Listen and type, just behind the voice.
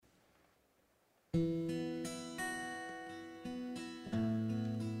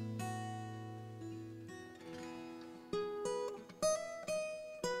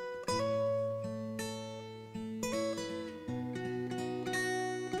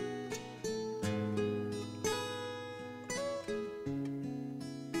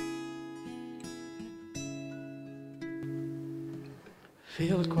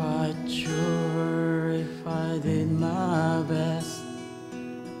Feel quite sure if I did my best,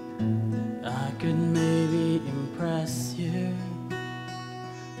 I could maybe impress you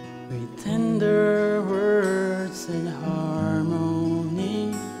with tender words and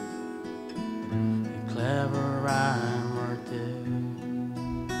harmony, a clever rhyme or two.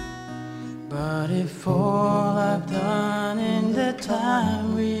 But if all I've done in the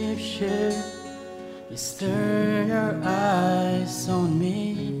time we've shared is turn your eyes on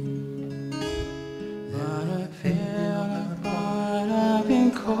me, but I feel like what I've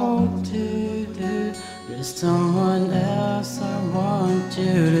been called to do, there's someone else I want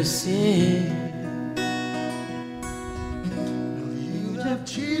you to see. Will you love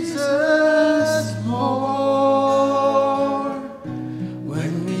Jesus more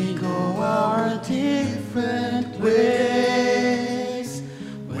when we go our different ways?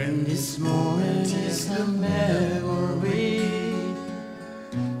 When this moment is a memory,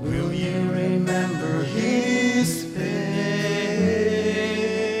 will you remember His face?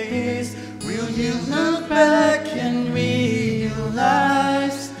 Will you look back and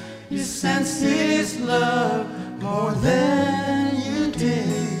realize you sense His love more than you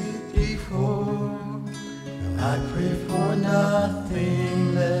did before? I pray for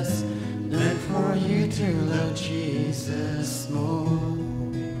nothing less than for you to love Jesus more.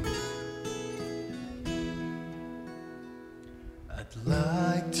 I'd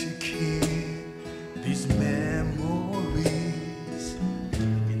like to keep these memories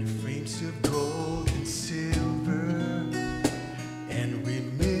in frames of gold and silver, and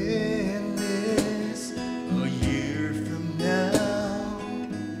reminisce a year from now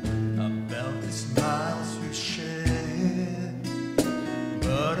about the smiles we've shared.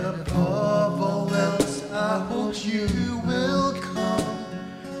 But above all else, I hope you will come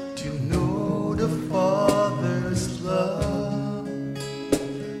to know the Father's love.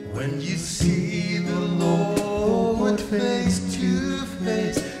 When you see the Lord face to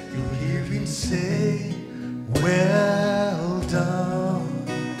face, you'll hear Him say, well done.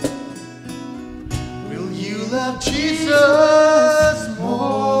 Will you love Jesus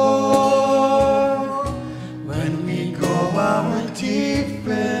more when we go our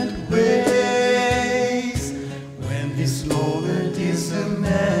different ways? When this moment is a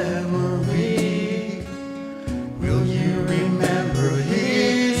memory, will you remember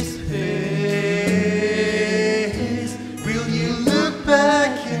His face? Will you look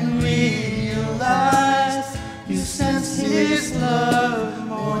back and realize you sense His love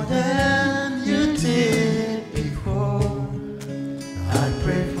more than you did before? I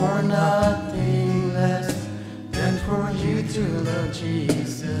pray for nothing less than for you to love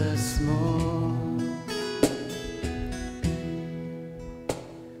Jesus more.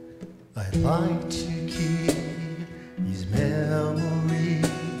 I'd like to keep these memories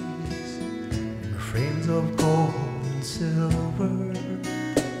in frames of gold and silver,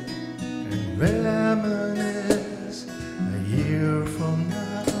 and reminisce a year from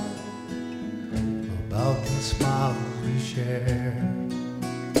now about the smiles we shared.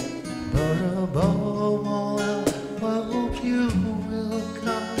 But above all else, I hope you will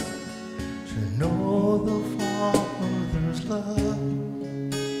come to know the Father's love.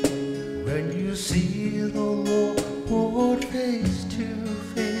 When you see the Lord face to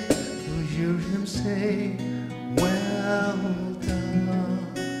face, you'll hear Him say, well done.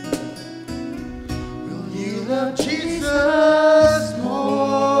 Will you love Jesus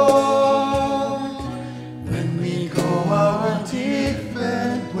more when we go our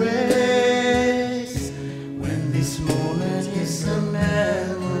different ways? When this moment is a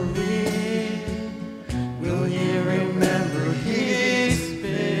memory, will you remember His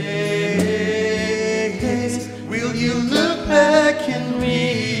face? Will you look back and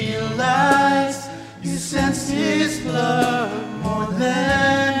realize you sense His love more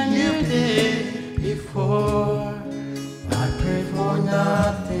than you did before? I pray for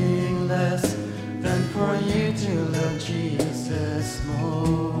nothing less than for you to love Jesus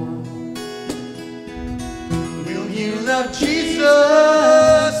more. Will you love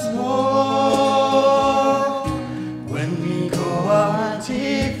Jesus more when we go our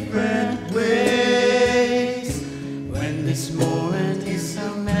different ways? When this moment is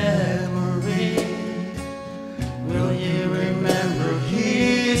a memory, will you remember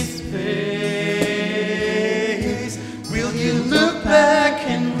His face? Will you look back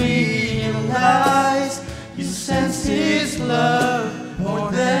and realize you sense His love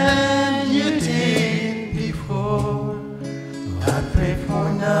more than you did before? I pray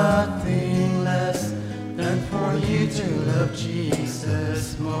for nothing less than for you to love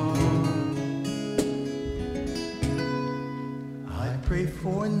Jesus more. I pray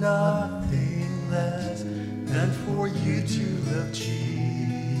nothing less than for you to love Jesus.